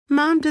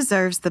Mom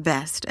deserves the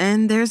best,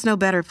 and there's no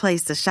better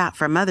place to shop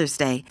for Mother's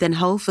Day than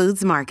Whole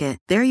Foods Market.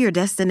 They're your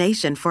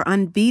destination for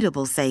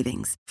unbeatable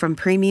savings, from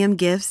premium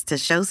gifts to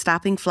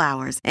show-stopping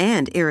flowers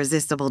and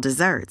irresistible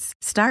desserts.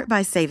 Start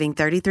by saving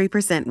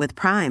 33% with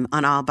Prime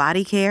on all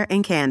body care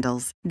and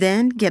candles.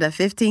 Then get a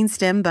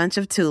 15-stem bunch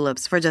of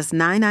tulips for just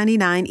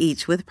 $9.99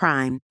 each with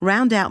Prime.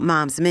 Round out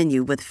Mom's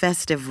menu with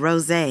festive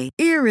rosé,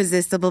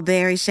 irresistible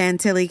berry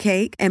chantilly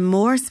cake, and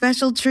more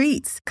special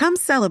treats. Come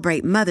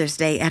celebrate Mother's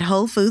Day at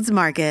Whole Foods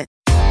Market.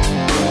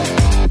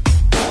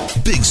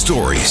 Big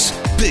stories,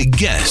 big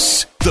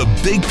guests, the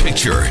big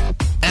picture.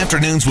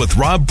 Afternoons with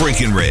Rob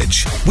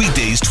Breckenridge.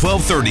 Weekdays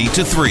 1230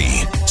 to 3,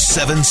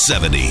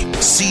 770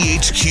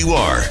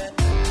 CHQR.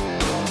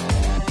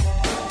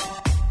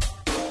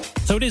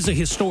 So it is a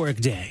historic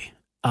day.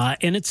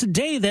 And it's a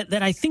day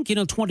that I think,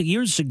 20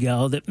 years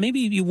ago that maybe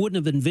you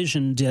wouldn't have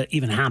envisioned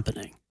even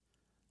happening.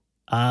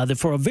 That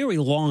for a very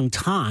long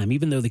time,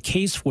 even though the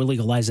case for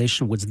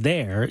legalization was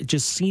there, it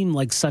just seemed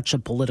like such a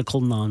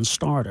political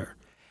non-starter.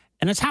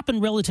 And it's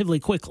happened relatively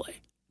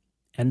quickly.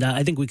 And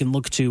I think we can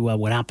look to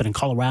what happened in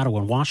Colorado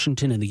and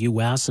Washington in the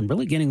U.S. and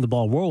really getting the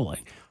ball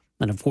rolling.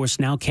 And, of course,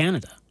 now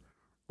Canada.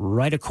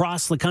 Right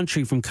across the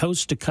country from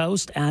coast to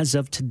coast, as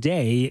of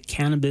today,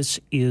 cannabis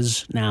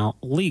is now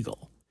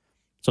legal.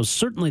 So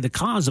certainly the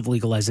cause of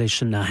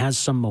legalization has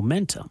some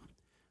momentum.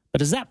 But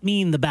does that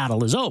mean the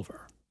battle is over?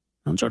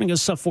 I'm joining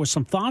us for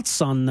some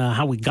thoughts on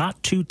how we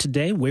got to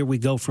today, where we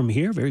go from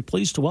here. Very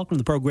pleased to welcome to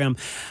the program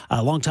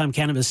longtime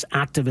cannabis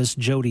activist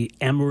Jody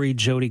Emery.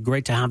 Jody,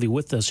 great to have you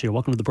with us here.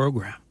 Welcome to the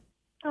program.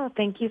 Oh,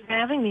 thank you for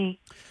having me.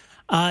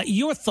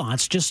 Your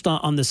thoughts just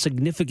on the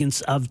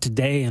significance of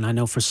today, and I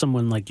know for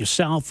someone like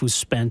yourself who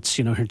spent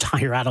her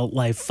entire adult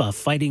life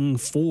fighting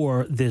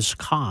for this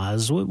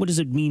cause, what does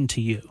it mean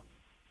to you?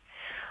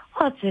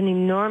 Well, it's an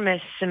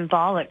enormous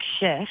symbolic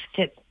shift.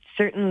 It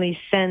certainly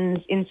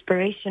sends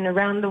inspiration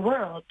around the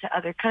world to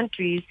other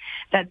countries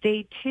that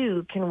they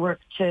too can work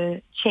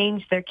to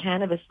change their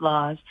cannabis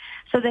laws.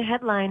 So the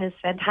headline is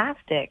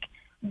fantastic.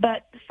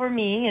 But for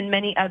me and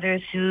many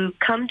others who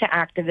come to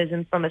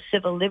activism from a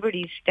civil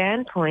liberties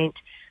standpoint,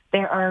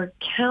 there are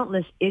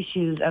countless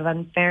issues of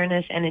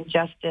unfairness and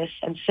injustice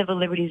and civil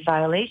liberties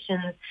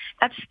violations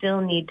that still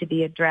need to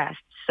be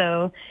addressed.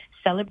 So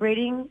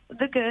celebrating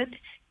the good,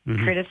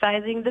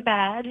 criticizing the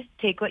bad,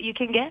 take what you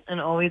can get, and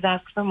always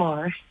ask for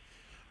more.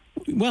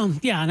 Well,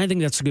 yeah, and I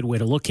think that's a good way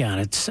to look at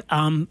it.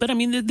 But I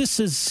mean, this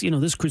is,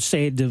 this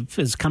crusade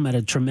has come at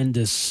a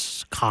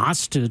tremendous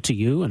cost to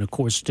you and, of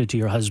course, to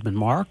your husband,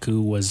 Mark,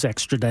 who was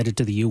extradited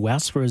to the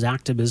U.S. for his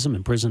activism,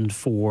 imprisoned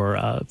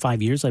for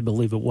 5 years, I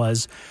believe it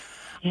was.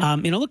 Yeah.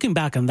 Looking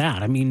back on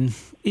that, I mean,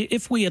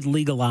 if we had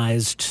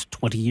legalized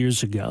 20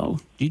 years ago,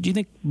 do you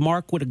think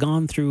Mark would have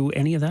gone through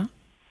any of that?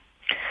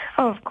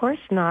 Oh, of course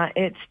not.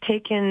 It's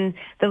taken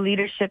the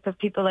leadership of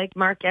people like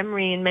Mark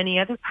Emery and many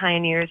other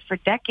pioneers for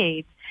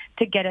decades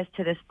to get us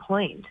to this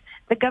point.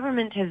 The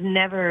government has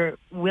never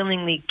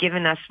willingly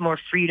given us more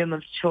freedom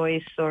of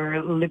choice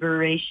or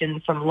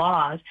liberation from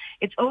laws.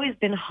 It's always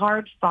been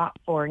hard fought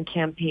for and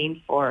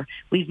campaigned for.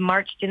 We've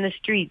marched in the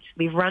streets.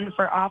 We've run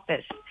for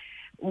office.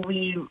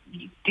 We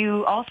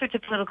do all sorts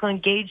of political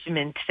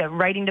engagement,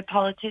 writing to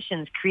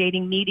politicians,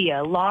 creating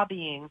media,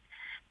 lobbying,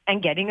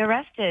 and getting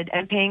arrested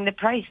and paying the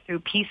price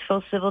through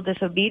peaceful civil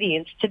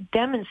disobedience to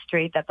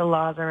demonstrate that the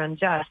laws are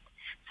unjust.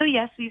 So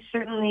yes, we've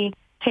certainly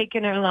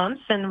taken our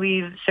lumps and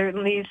we've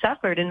certainly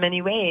suffered in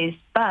many ways,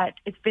 but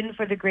it's been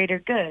for the greater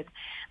good.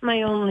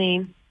 My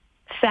only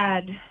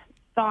sad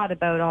thought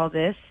about all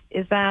this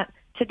is that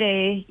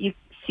today you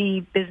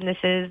see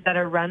businesses that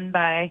are run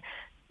by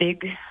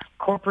big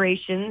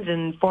corporations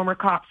and former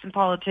cops and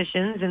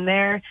politicians, and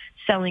they're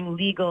selling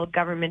legal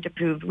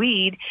government-approved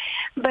weed.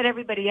 But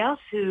everybody else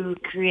who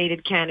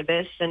created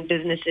cannabis and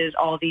businesses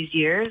all these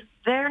years,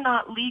 they're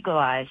not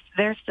legalized.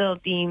 They're still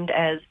deemed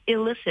as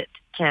illicit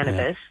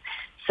cannabis. Yeah.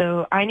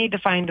 So I need to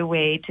find a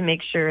way to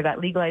make sure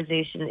that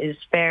legalization is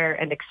fair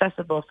and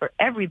accessible for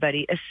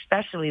everybody,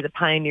 especially the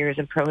pioneers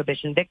and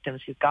prohibition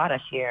victims who got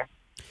us here.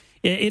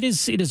 It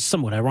is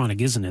somewhat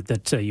ironic, isn't it,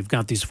 that you've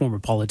got these former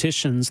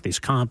politicians, these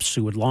cops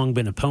who had long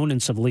been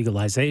opponents of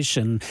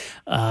legalization,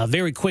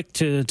 very quick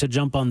to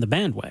jump on the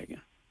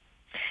bandwagon.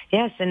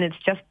 Yes, and it's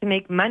just to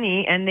make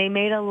money, and they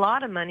made a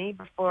lot of money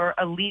before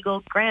a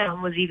legal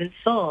gram was even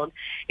sold.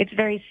 It's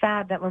very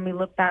sad that when we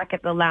look back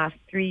at the last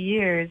 3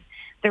 years,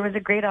 there was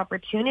a great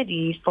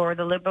opportunity for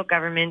the Liberal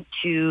government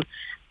to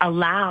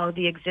allow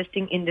the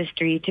existing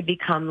industry to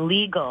become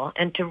legal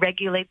and to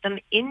regulate them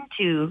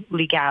into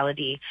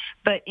legality.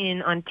 But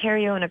in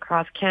Ontario and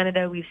across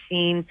Canada, we've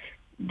seen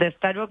the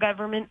federal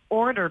government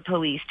order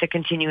police to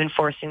continue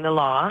enforcing the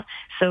law.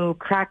 So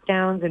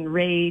crackdowns and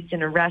raids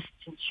and arrests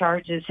and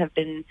charges have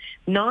been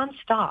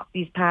nonstop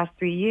these past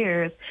 3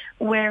 years,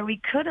 where we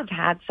could have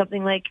had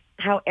something like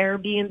how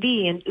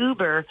Airbnb and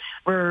Uber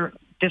were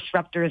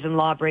disruptors and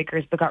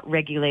lawbreakers but got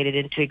regulated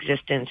into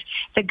existence.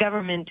 The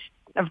government,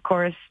 of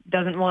course,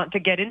 doesn't want to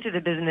get into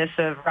the business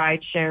of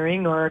ride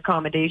sharing or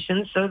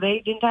accommodations, so they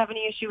didn't have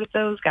any issue with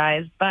those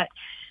guys. But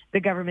the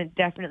government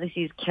definitely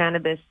sees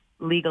cannabis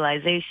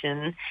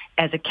legalization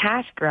as a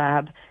cash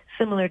grab,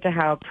 similar to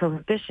how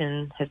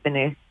prohibition has been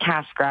a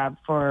cash grab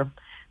for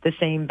the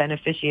same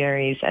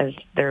beneficiaries as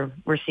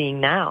we're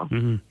seeing now.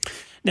 Mm-hmm.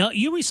 Now,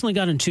 you recently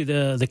got into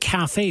the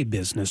cafe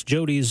business.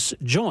 Jody's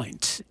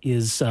Joint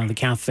is the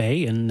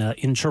cafe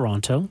in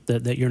Toronto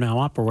that you're now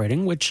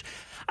operating, which,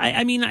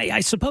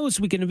 I suppose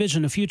we can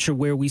envision a future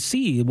where we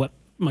see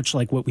much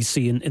like what we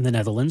see in the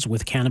Netherlands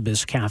with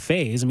cannabis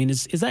cafes. I mean,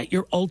 is that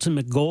your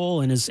ultimate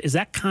goal? And is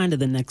that kind of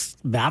the next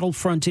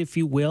battlefront, if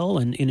you will,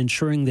 in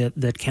ensuring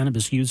that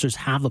cannabis users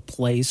have a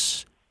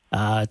place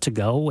to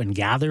go and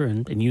gather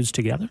and use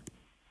together?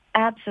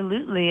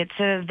 Absolutely. It's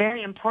a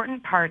very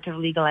important part of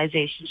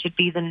legalization should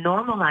be the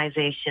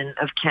normalization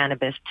of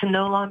cannabis, to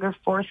no longer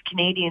force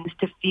Canadians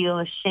to feel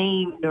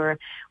ashamed or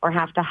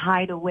have to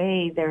hide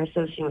away their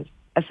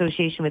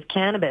association with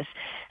cannabis.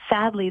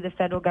 Sadly, the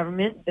federal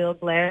government, Bill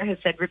Blair, has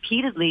said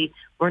repeatedly,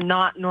 we're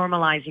not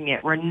normalizing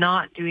it. We're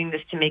not doing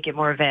this to make it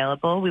more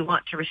available. We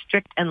want to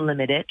restrict and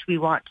limit it. We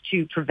want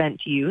to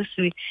prevent use.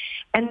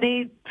 And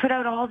they put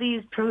out all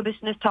these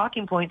prohibitionist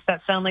talking points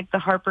that sound like the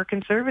Harper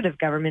conservative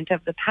government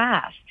of the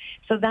past.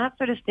 So that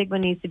sort of stigma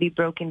needs to be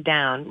broken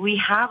down. We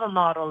have a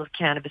model of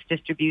cannabis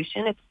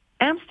distribution. It's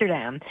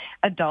Amsterdam.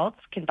 Adults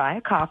can buy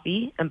a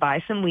coffee and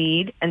buy some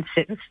weed and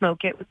sit and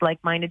smoke it with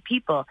like-minded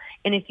people.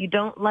 And if you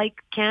don't like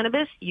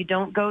cannabis, you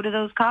don't go to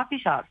those coffee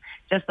shops.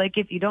 Just like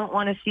if you don't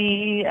want to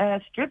see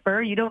a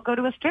stripper, you don't go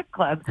to a strip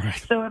club. Right.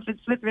 So if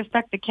it's with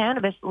respect to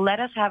cannabis,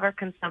 let us have our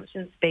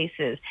consumption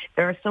spaces.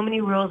 There are so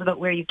many rules about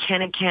where you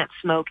can and can't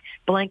smoke,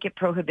 blanket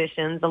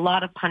prohibitions, a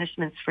lot of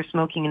punishments for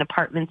smoking in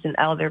apartments and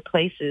other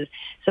places.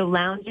 So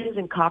lounges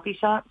and coffee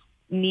shops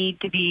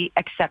need to be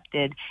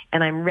accepted,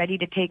 and I'm ready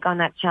to take on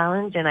that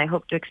challenge, and I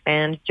hope to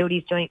expand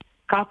Jody's Joint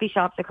coffee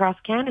shops across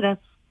Canada,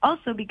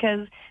 also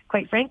because,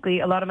 quite frankly,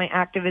 a lot of my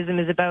activism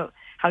is about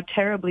how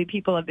terribly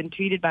people have been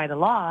treated by the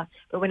law,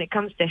 but when it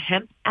comes to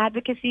hemp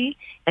advocacy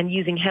and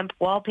using hemp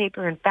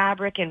wallpaper and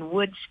fabric and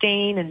wood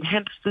stain and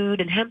hemp food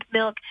and hemp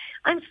milk,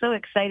 I'm so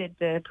excited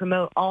to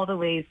promote all the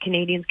ways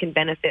Canadians can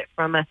benefit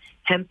from a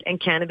hemp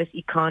and cannabis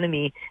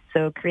economy.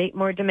 So create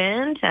more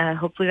demand,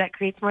 hopefully that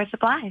creates more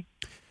supply.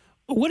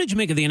 What did you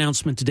make of the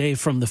announcement today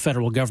from the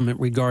federal government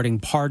regarding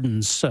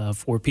pardons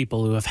for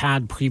people who have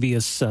had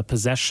previous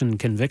possession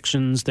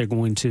convictions? They're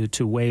going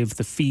to waive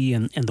the fee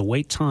and the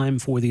wait time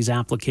for these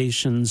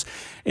applications.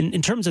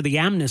 In terms of the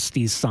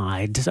amnesty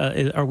side,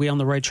 are we on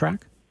the right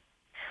track?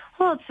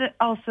 Well, it's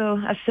also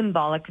a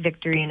symbolic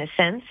victory in a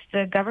sense.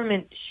 The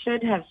government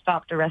should have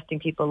stopped arresting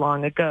people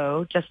long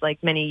ago, just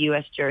like many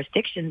U.S.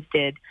 jurisdictions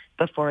did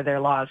before their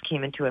laws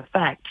came into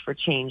effect for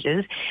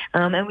changes.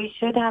 And we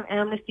should have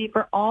amnesty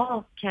for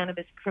all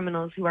cannabis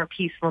criminals who are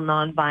peaceful,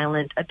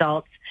 nonviolent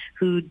adults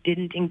who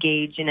didn't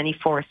engage in any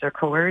force or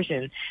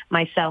coercion.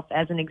 Myself,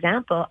 as an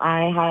example,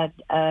 I had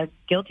a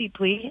guilty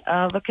plea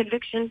of a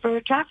conviction for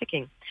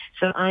trafficking.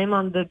 So I'm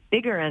on the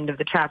bigger end of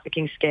the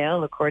trafficking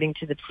scale, according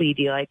to the plea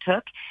deal I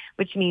took,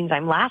 which means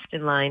I'm last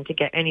in line to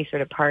get any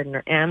sort of pardon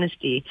or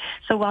amnesty.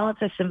 So while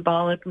it's a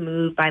symbolic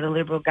move by the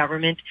Liberal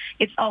government,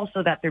 it's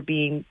also that they're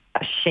being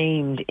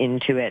ashamed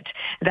into it,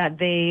 that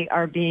they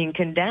are being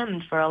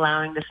condemned for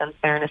allowing this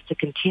unfairness to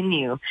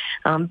continue.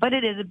 But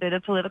it is a bit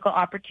of political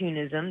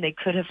opportunism. They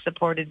could have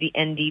supported the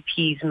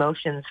NDP's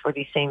motions for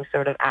these same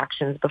sort of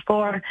actions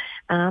before.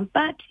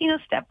 But,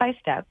 step by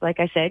step,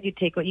 like I said, you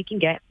take what you can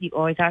get. You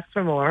always ask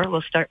for more.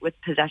 We'll start with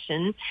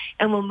possession,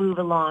 and we'll move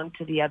along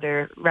to the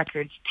other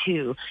records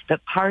too.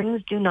 But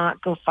pardons do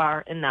not go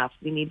far enough.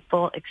 We need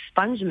full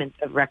expungement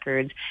of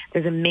records.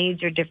 There's a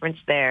major difference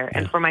there. Yeah.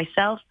 And for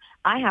myself,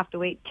 I have to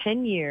wait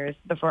 10 years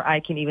before I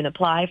can even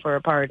apply for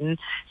a pardon.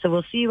 So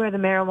we'll see where the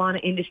marijuana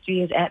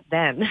industry is at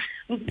then.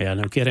 Yeah,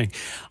 no kidding.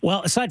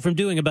 Well, aside from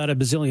doing about a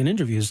bazillion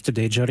interviews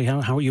today, Jody,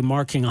 how are you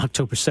marking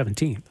October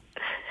 17th?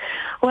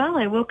 Well,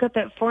 I woke up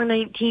at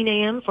 4:19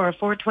 a.m. for a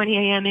 4:20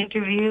 a.m.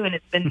 interview, and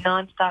it's been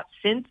nonstop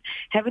since.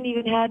 Haven't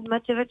even had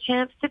much of a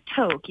chance to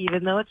toke,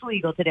 even though it's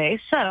legal today.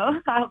 So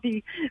I'll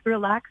be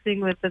relaxing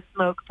with the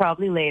smoke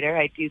probably later.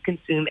 I do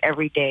consume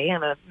every day.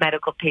 I'm a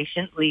medical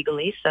patient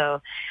legally,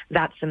 so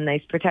that's some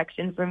nice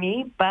protection for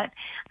me. But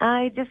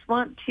I just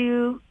want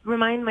to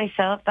remind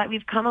myself that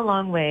we've come a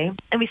long way,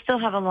 and we still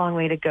have a long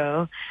way to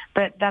go,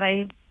 but that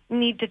I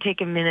need to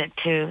take a minute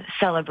to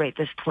celebrate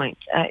this point.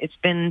 It's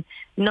been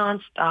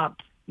nonstop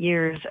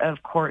years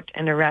of court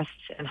and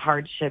arrests and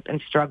hardship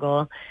and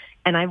struggle,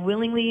 and I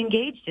willingly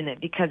engaged in it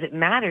because it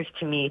matters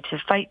to me to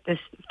fight this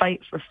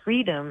fight for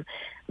freedom,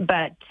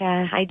 but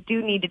I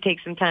do need to take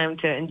some time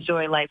to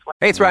enjoy life.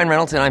 Hey, it's Ryan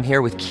Reynolds, and I'm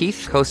here with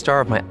Keith,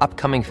 co-star of my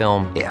upcoming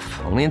film, If,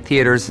 only in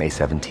theaters May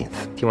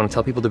 17th. Do you want to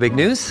tell people the big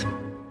news?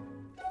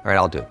 All right,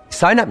 I'll do it.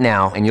 Sign up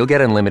now and you'll get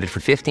unlimited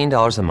for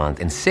 $15 a month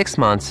and 6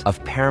 months of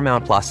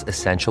Paramount Plus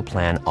Essential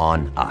Plan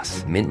on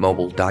us.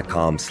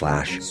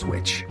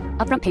 MintMobile.com/switch.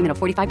 Upfront payment of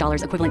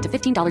 $45 equivalent to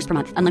 $15 per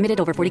month. Unlimited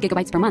over 40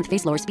 gigabytes per month.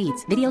 Face lower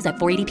speeds. Videos at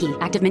 480p.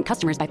 Active Mint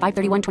customers by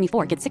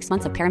 531.24 get 6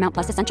 months of Paramount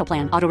Plus Essential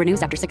Plan. Auto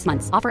renews after 6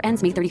 months. Offer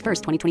ends May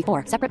 31st,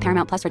 2024. Separate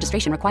Paramount Plus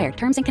registration required.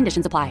 Terms and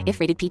conditions apply if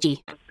rated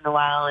PG. Once in a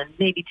while, and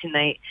maybe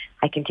tonight,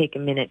 I can take a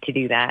minute to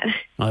do that.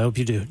 I hope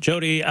you do.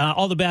 Jody,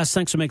 all the best.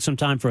 Thanks for making some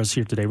time for us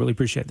here today. Really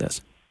appreciate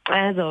this.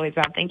 As always,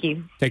 Rob. Thank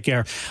you. Take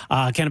care.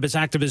 Cannabis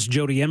activist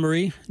Jody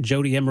Emery,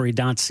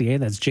 jodieemery.ca.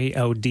 That's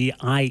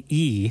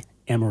Jodie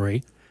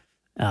Emery.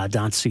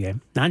 .ca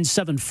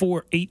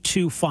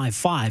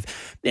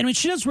 974-8255. And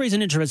she does raise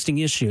an interesting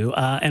issue,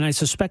 and I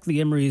suspect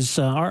the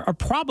Emerys are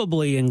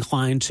probably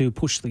inclined to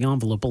push the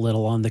envelope a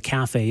little on the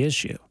cafe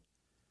issue.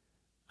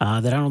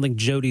 That I don't think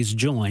Jody's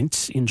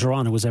Joint in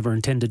Toronto was ever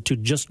intended to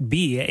just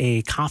be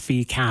a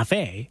coffee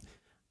cafe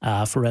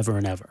forever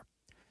and ever.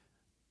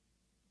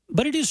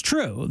 But it is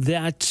true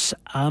that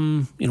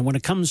when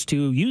it comes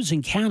to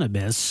using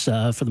cannabis,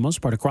 for the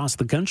most part across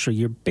the country,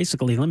 you're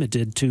basically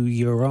limited to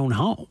your own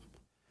home.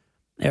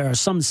 There are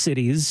some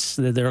cities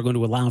that are going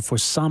to allow for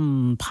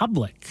some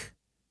public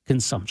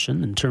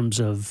consumption in terms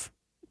of,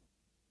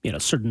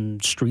 certain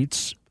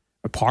streets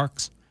or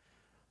parks.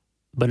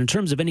 But in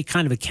terms of any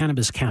kind of a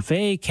cannabis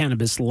cafe,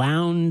 cannabis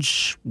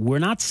lounge, we're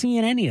not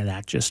seeing any of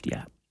that just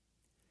yet.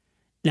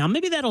 Now,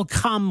 maybe that'll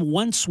come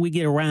once we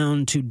get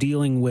around to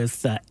dealing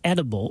with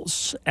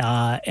edibles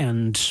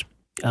and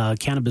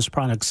cannabis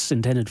products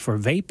intended for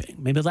vaping.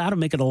 Maybe that'll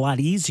make it a lot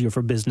easier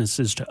for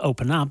businesses to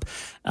open up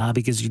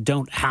because you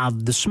don't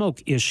have the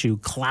smoke issue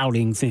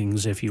clouding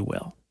things, if you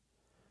will.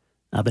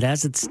 But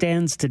as it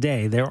stands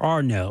today, there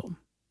are no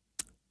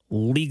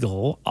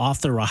legal,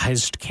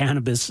 authorized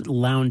cannabis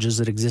lounges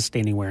that exist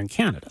anywhere in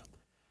Canada.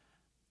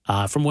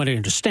 From what I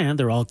understand,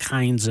 there are all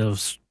kinds of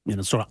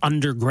sort of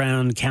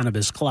underground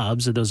cannabis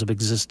clubs, and those have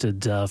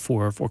existed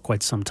for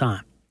quite some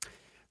time.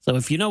 So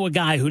if you know a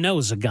guy who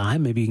knows a guy,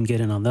 maybe you can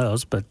get in on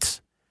those,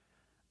 but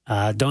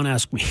don't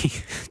ask me.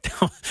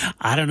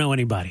 I don't know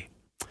anybody.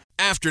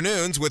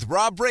 Afternoons with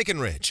Rob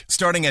Breckenridge,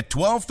 starting at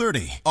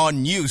 12:30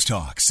 on News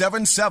Talk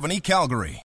 770 Calgary.